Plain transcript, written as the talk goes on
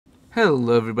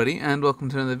Hello everybody, and welcome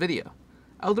to another video.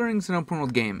 Elden Ring's an open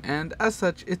world game, and as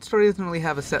such, its story doesn't really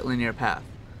have a set linear path.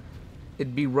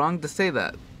 It'd be wrong to say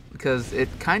that, because it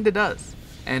kinda does,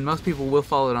 and most people will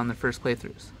follow it on their first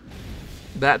playthroughs.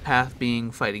 That path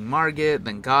being fighting Margit,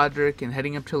 then Godric, and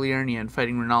heading up to Liurnia and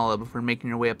fighting Rennala before making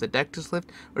your way up the Dectus Lift,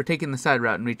 or taking the side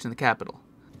route and reaching the capital.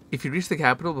 If you reach the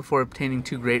capital before obtaining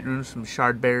 2 great runes from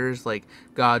shard bearers like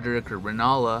Godric or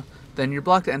Rennala, then you're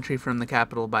blocked entry from the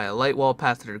capital by a light wall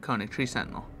past the Draconic Tree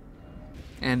Sentinel.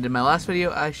 And in my last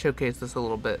video, I showcased this a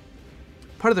little bit.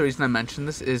 Part of the reason I mentioned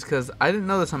this is because I didn't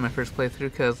know this on my first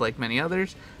playthrough, because like many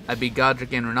others, I beat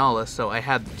Godric and Rennala, so I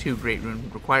had the 2 great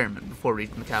rune requirement before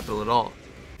reaching the capital at all.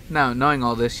 Now, knowing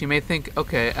all this, you may think,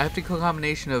 okay, I have to kill a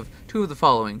combination of 2 of the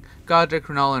following, Godric,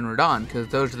 Rennala, and Radahn, because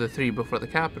those are the 3 before the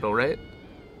capital, right?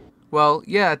 Well,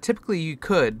 yeah, typically you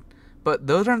could, but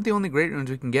those aren't the only great runes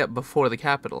we can get before the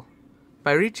capital.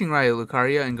 By reaching Raya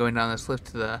Lucaria and going down this lift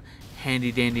to the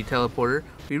handy-dandy teleporter,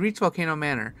 we reach Volcano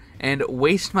Manor, and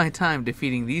waste my time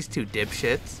defeating these 2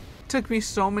 dipshits. It took me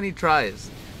so many tries.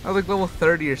 I was like level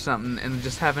 30 or something, and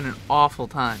just having an awful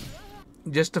time.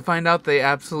 Just to find out they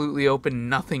absolutely opened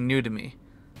nothing new to me.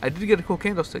 I did get a cool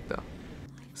candlestick though.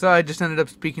 So I just ended up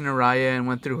speaking to Raya and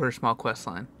went through her small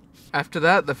questline. After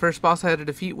that, the first boss I had to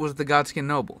defeat was the Godskin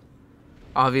Noble.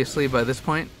 Obviously, by this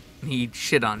point, he'd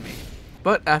shit on me.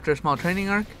 But after a small training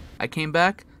arc, I came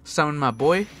back, summoned my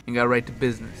boy, and got right to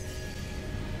business.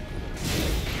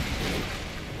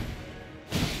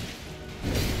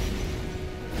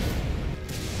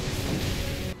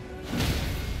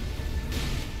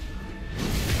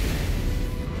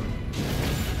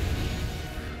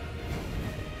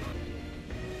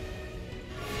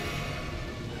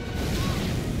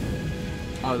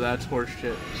 Oh, that's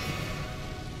horseshit.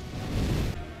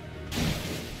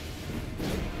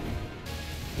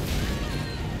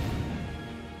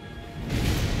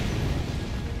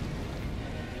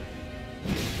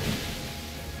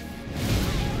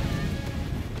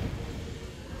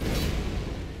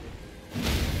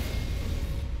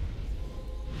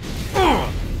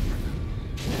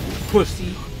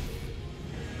 Pussy.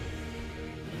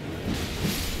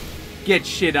 Get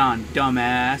shit on,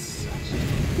 dumbass.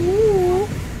 Ooh.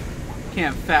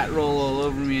 Can't fat roll all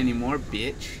over me anymore,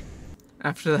 bitch.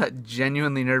 After that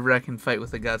genuinely nerve-wracking fight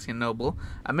with the Godskin Noble,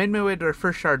 I made my way to our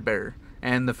first shard bearer,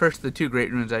 and the first of the 2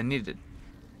 great runes I needed.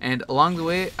 And along the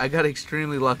way, I got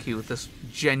extremely lucky with this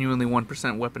genuinely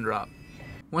 1% weapon drop.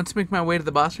 Once I make my way to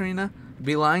the boss arena, I'd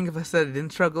be lying if I said I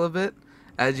didn't struggle a bit.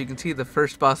 As you can see, the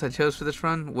first boss I chose for this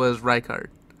run was Rykard.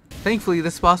 Thankfully,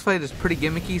 this boss fight is pretty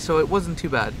gimmicky, so it wasn't too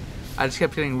bad. I just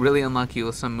kept getting really unlucky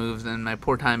with some moves and my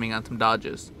poor timing on some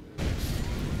dodges.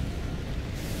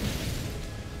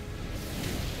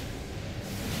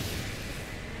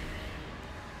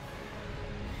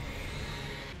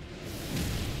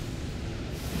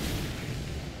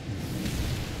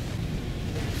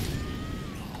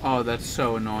 Oh, that's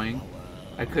so annoying.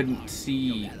 I couldn't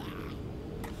see.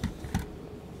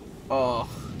 Oh.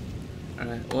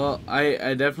 Alright, well, I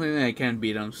definitely think I can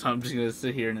beat him, so I'm just gonna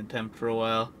sit here and attempt for a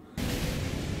while.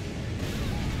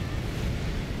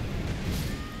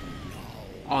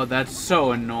 Oh, that's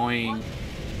so annoying.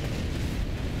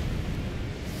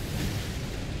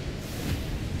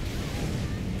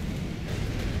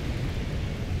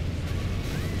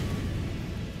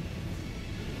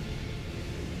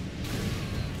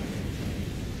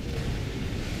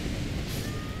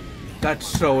 That's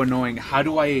so annoying. How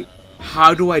do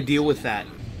I deal with that?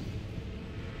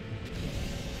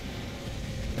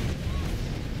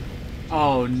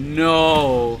 Oh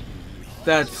no.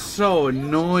 That's so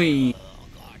annoying.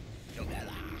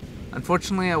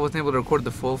 Unfortunately, I wasn't able to record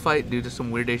the full fight due to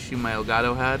some weird issue my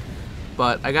Elgato had,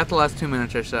 but I got the last 2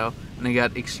 minutes or so, and I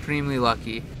got extremely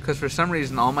lucky, because for some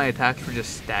reason all my attacks were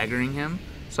just staggering him,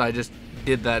 so I just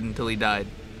did that until he died.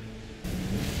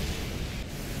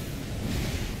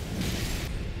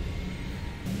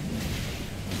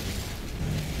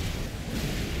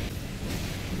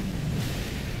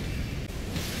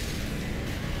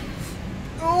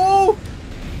 Oh!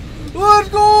 Let's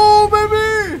go,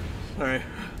 baby! Sorry.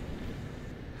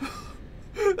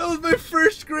 That was my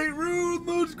first great rune!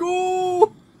 Let's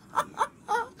go!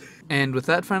 And with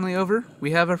that finally over,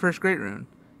 we have our first great rune.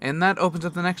 And that opens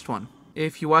up the next one.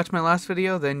 If you watched my last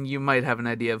video, then you might have an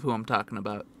idea of who I'm talking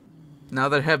about. Now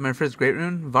that I have my first great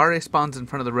rune, Vare spawns in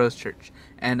front of the Rose Church,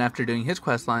 and after doing his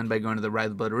questline by going to the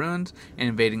Ride the Blood Ruins and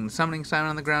invading the summoning sign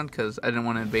on the ground, because I didn't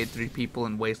want to invade 3 people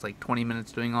and waste like 20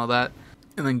 minutes doing all that,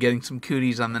 and then getting some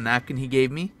cooties on the napkin he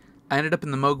gave me, I ended up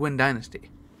in the Mohgwyn Dynasty.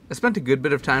 I spent a good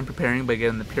bit of time preparing by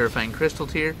getting the Purifying Crystal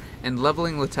tier and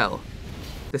leveling Littell.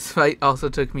 This fight also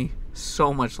took me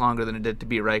so much longer than it did to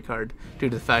beat Rykard, due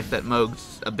to the fact that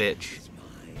Mohg's a bitch.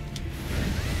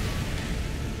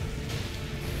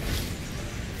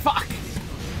 Fuck!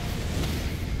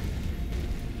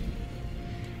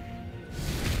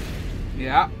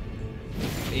 Yeah.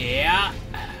 Yeah.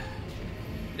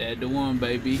 That's the one,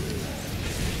 baby.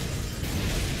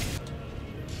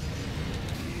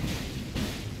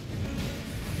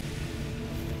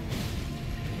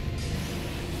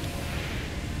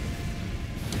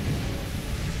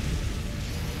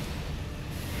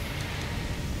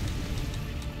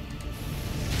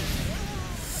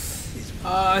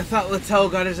 I thought Littell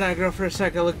got his aggro for a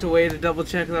sec. I looked away to double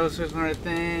check that I was doing the right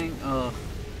thing. Ugh.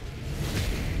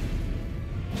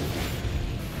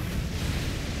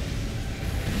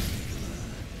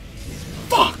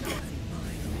 Fuck!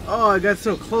 Oh, I got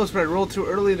so close, but I rolled too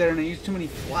early there and I used too many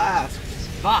flasks.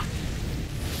 Fuck!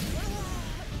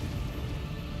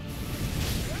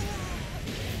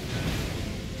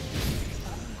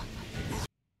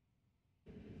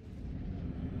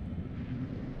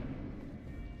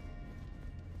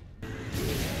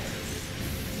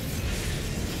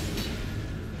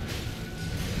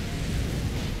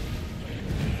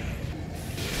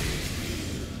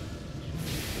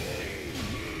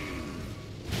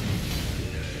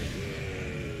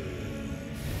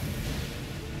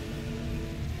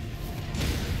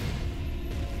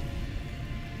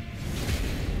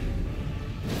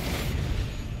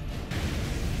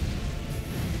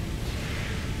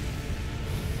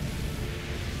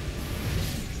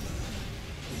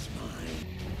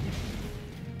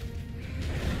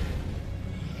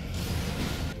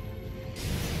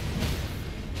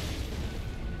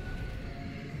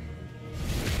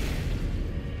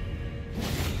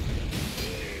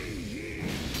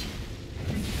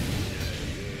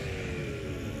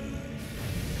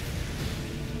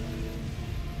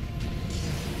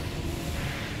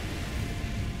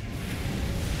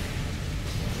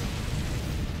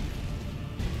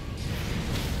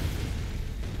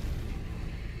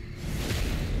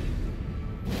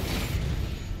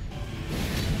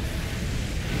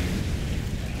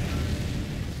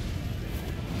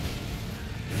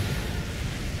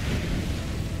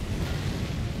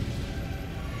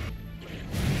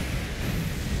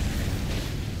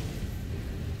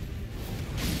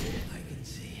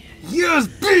 Yes,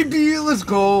 baby! Let's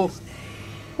go!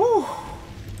 Whew.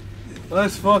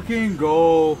 Let's fucking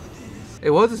go! It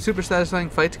was a super satisfying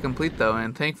fight to complete though,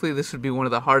 and thankfully this would be one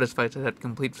of the hardest fights I'd had to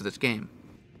complete for this game.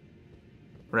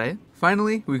 Right?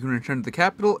 Finally, we can return to the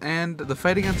capital, and the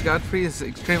fight against Godfrey is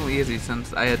extremely easy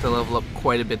since I had to level up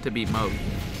quite a bit to beat Mohg.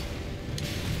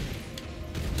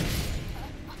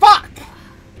 Fuck!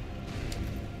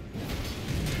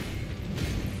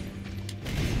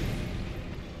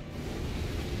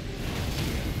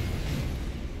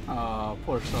 Oh,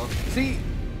 poor soul. See,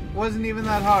 wasn't even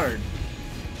that hard.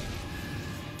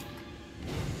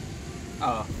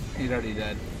 Oh, he's already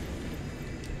dead.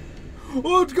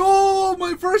 Let's go!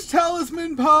 My first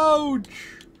talisman pouch!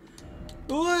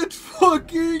 Let's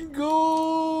fucking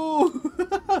go!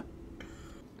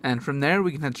 And from there,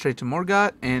 we can head straight to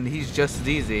Morgott, and he's just as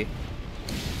easy.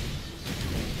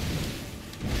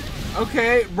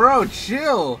 Okay, bro,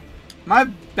 chill. My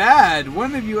bad.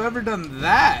 When have you ever done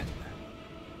that?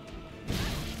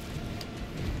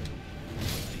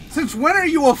 Since when are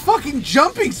you a fucking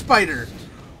jumping spider?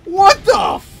 What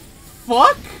the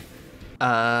fuck?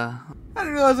 I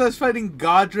didn't realize I was fighting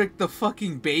Godric the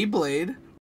fucking Beyblade.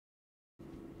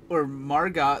 Or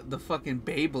Morgott the fucking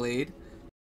Beyblade.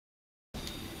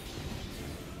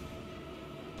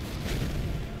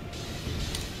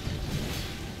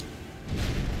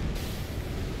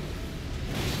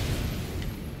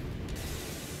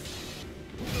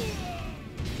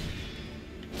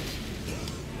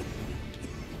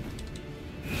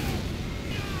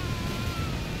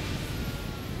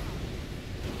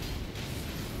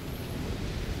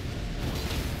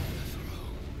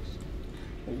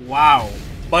 Wow,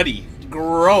 buddy,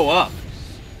 grow up.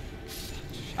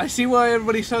 I see why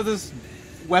everybody says this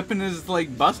weapon is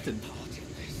like busted.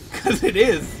 Cause it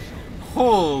is.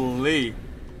 Holy.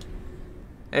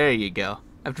 There you go.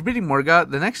 After beating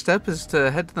Morgott, the next step is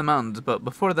to head to the mountains, but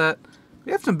before that,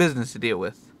 we have some business to deal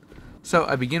with. So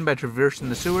I begin by traversing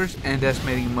the sewers and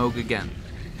estimating Mohg again.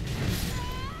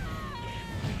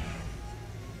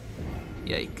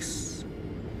 Yikes.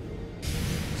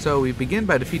 So we begin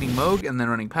by defeating Mohg and then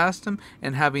running past him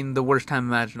and having the worst time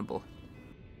imaginable.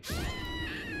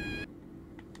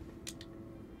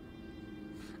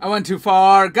 I went too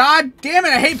far. God damn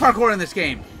it, I hate parkour in this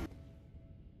game.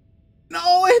 No,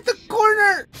 I hit the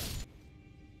corner.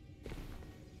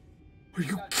 Are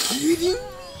you kidding?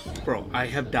 Bro, I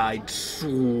have died so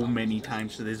many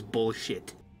times to this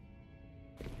bullshit.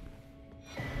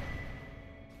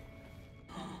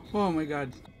 Oh my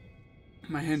god.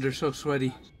 My hands are so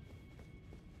sweaty.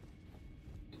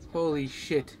 Holy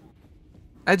shit.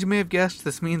 As you may have guessed,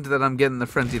 this means that I'm getting the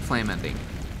Frenzied Flame ending.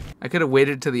 I could have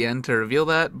waited to the end to reveal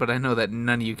that, but I know that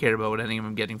none of you care about what ending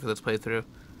I'm getting for this playthrough.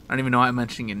 I don't even know why I'm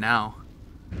mentioning it now.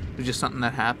 It was just something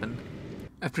that happened.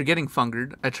 After getting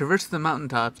fungered, I traverse the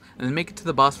mountaintops and then make it to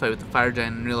the boss fight with the fire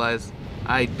giant and realize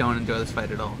I don't enjoy this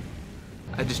fight at all.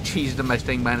 I just cheesed him by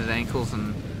staying behind his ankles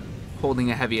and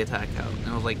holding a heavy attack out. And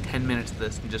it was like 10 minutes of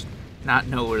this and just not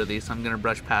noteworthy, so I'm gonna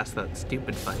brush past that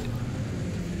stupid fight.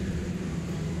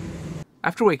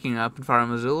 After waking up in Farum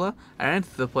Azula, I ran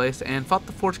through the place and fought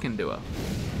the Fortune duo.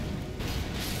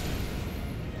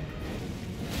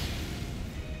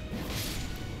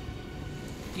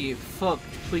 Get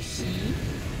fucked, pussy.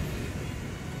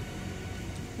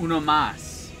 Uno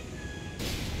más.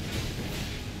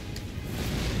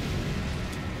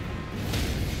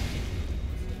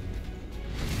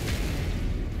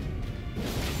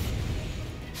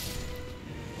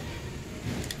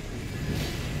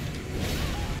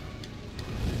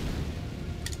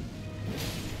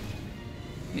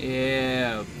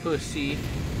 Yeah, pussy.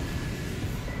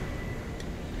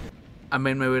 I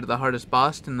made my way to the hardest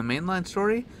boss in the mainline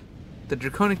story, the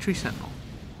Draconic Tree Sentinel.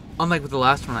 Unlike with the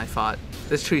last one I fought,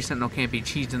 this Tree Sentinel can't be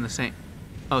cheesed in the same...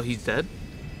 Oh, he's dead?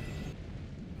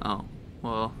 Oh,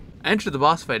 well. I entered the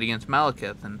boss fight against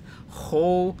Malekith, and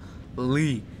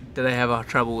holy did I have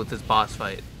trouble with this boss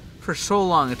fight. For so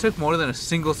long, it took more than a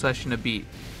single session to beat.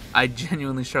 I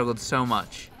genuinely struggled so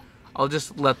much. I'll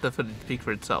just let the footage speak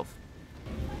for itself.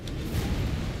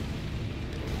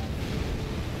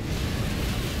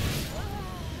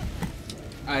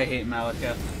 I hate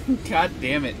Malekith. God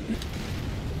damn it.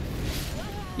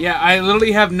 Yeah, I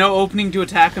literally have no opening to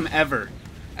attack him ever.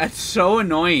 That's so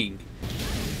annoying.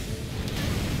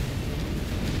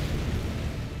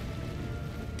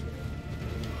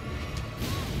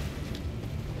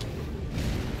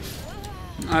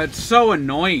 It's so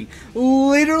annoying.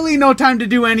 Literally no time to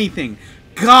do anything.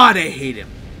 God, I hate him.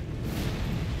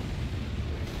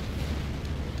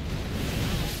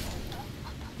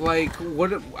 Like,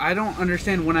 what? I don't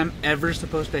understand when I'm ever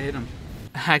supposed to hit him.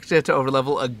 I actually had to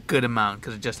overlevel a good amount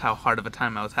because of just how hard of a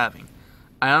time I was having.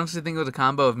 I honestly think it was a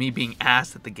combo of me being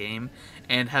ass at the game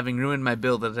and having ruined my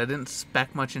build as I didn't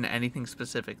spec much into anything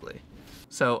specifically.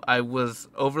 So I was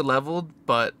overleveled,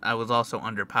 but I was also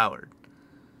underpowered.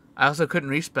 I also couldn't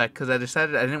respec because I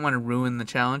decided I didn't want to ruin the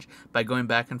challenge by going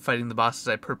back and fighting the bosses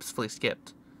I purposefully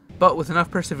skipped. But with enough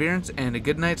perseverance and a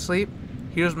good night's sleep,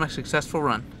 here's my successful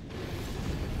run.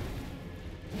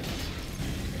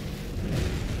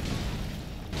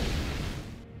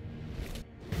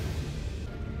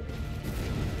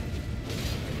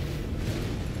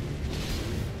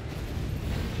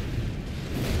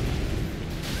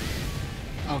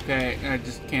 Okay, I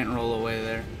just can't roll away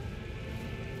there.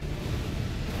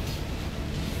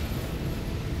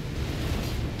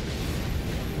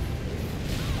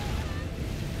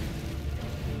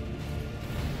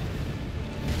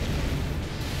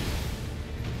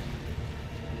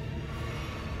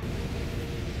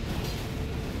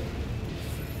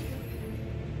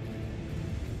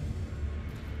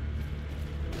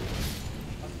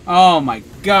 Oh my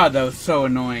god, that was so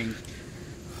annoying.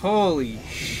 Holy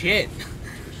shit.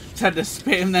 Had to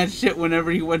spam that shit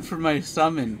whenever he went for my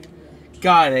summon.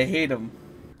 God, I hate him.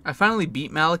 I finally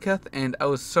beat Malekith, and I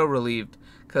was so relieved,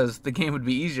 because the game would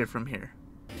be easier from here.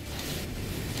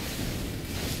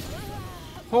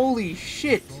 Holy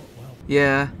shit.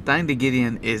 Yeah, dying to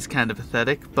Gideon is kind of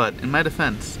pathetic, but in my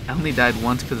defense, I only died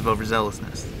once because of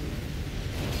overzealousness.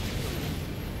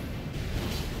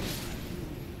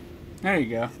 There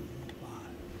you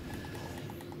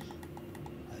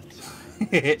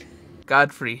go.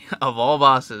 Godfrey, of all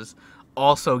bosses,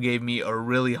 also gave me a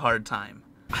really hard time.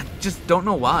 I just don't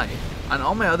know why. On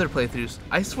all my other playthroughs,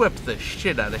 I swept the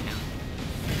shit out of him.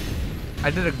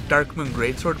 I did a Dark Moon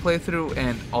Greatsword playthrough,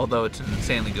 and although it's an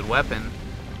insanely good weapon,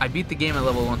 I beat the game at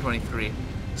level 123.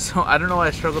 So I don't know why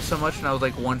I struggled so much when I was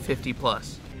like 150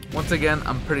 plus. Once again,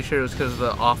 I'm pretty sure it was because of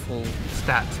the awful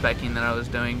stat specking that I was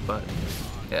doing, but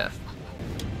yeah.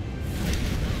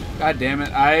 God damn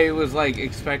it, I was like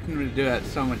expecting him to do that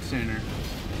so much sooner.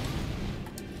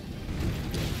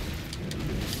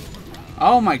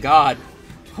 Oh my god.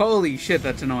 Holy shit,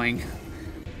 that's annoying.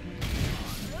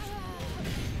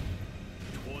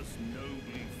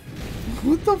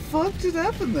 What the fuck just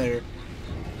happened there?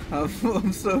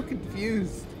 I'm so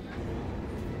confused.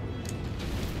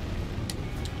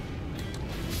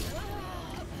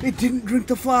 It didn't drink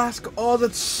the flask. Oh,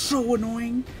 that's so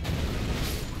annoying.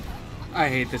 I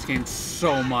hate this game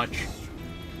so much.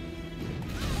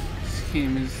 This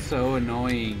game is so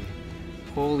annoying.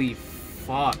 Holy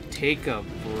fuck. Take a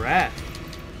breath.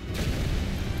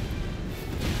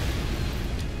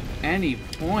 Any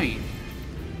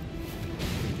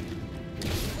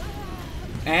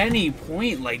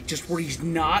point, like, just where he's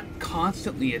not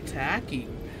constantly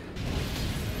attacking.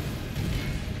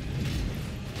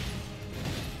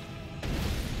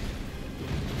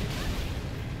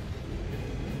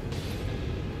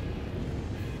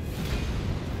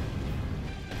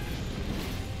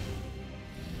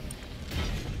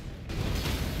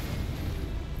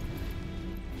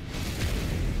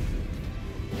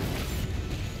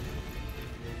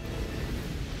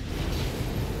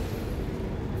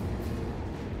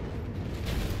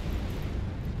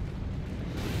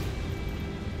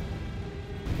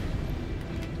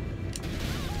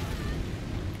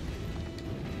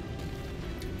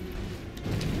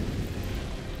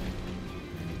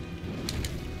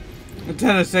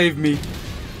 Latenna, save me.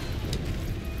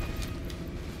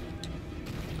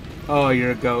 Oh,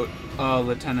 you're a goat. Oh,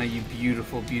 Latenna, you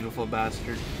beautiful, beautiful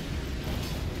bastard.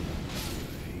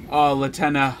 Oh,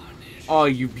 Latenna. Oh,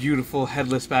 you beautiful,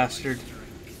 headless bastard.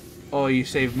 Oh, you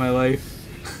saved my life.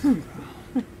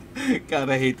 God,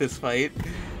 I hate this fight.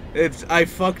 I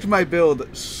fucked my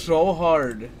build so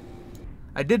hard.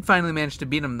 I did finally manage to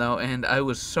beat him though, and I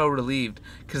was so relieved,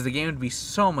 because the game would be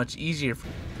so much easier for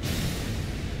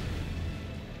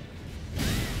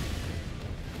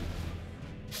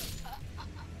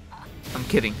I'm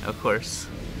kidding, of course.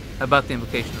 About the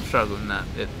implication of struggle in that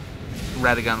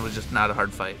Radagon was just not a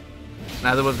hard fight.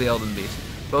 Neither was the Elden Beast.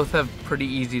 Both have pretty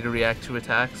easy to react to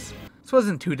attacks. This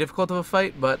wasn't too difficult of a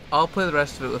fight, but I'll play the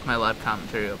rest of it with my live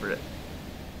commentary over it.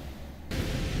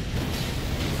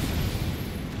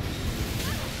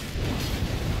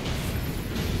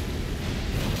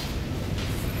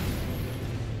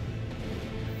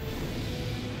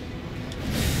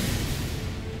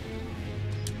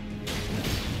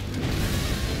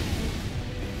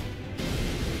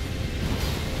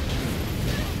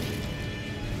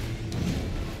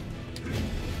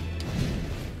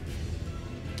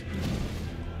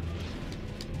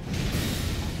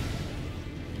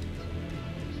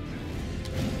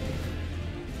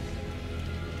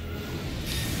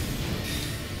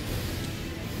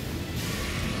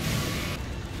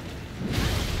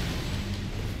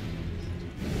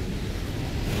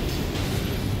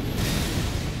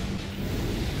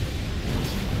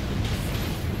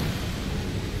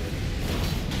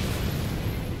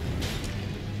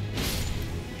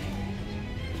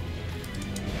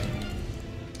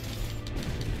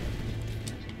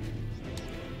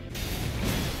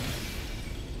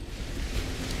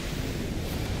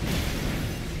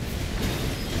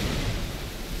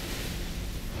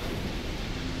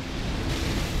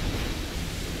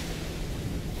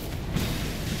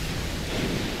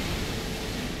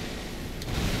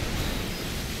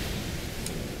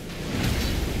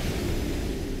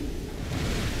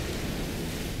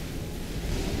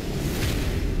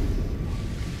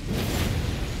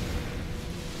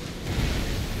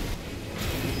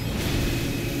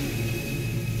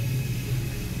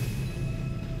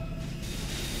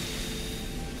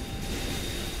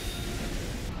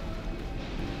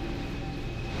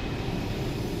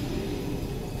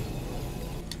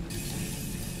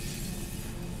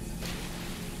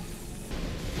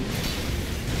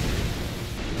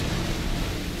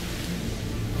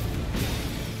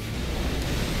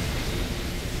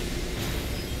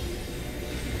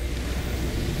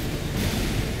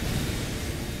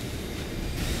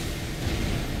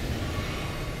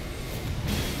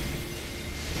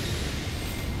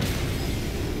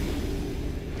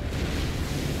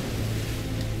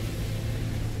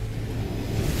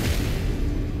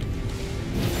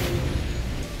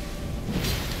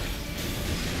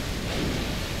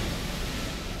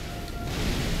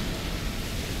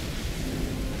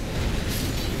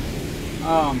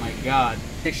 Oh my god.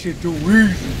 This shit too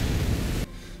easy.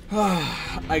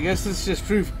 I guess it's just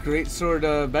proof. Great sword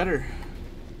better.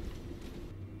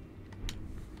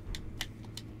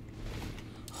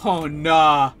 Oh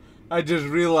nah. I just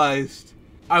realized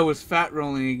I was fat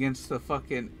rolling against the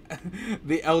fucking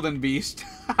the Elden Beast.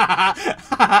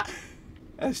 I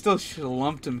still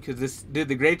slumped him because the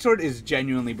greatsword is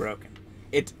genuinely broken.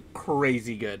 It's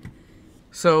crazy good.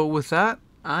 So with that,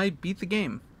 I beat the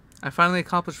game. I finally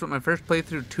accomplished what my first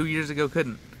playthrough 2 years ago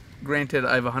couldn't. Granted,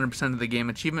 I have 100% of the game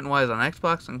achievement-wise on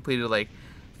Xbox and completed like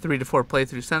 3 to 4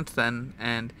 playthroughs since then,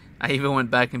 and I even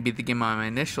went back and beat the game on my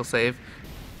initial save.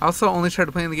 I also only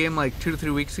started playing the game like 2 to 3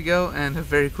 weeks ago and have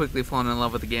very quickly fallen in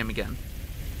love with the game again.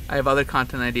 I have other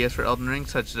content ideas for Elden Ring,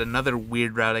 such as another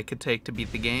weird route I could take to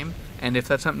beat the game, and if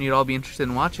that's something you'd all be interested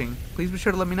in watching, please be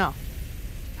sure to let me know.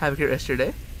 Have a great rest of your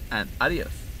day, and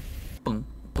adios. Boom,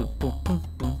 boom, boom, boom.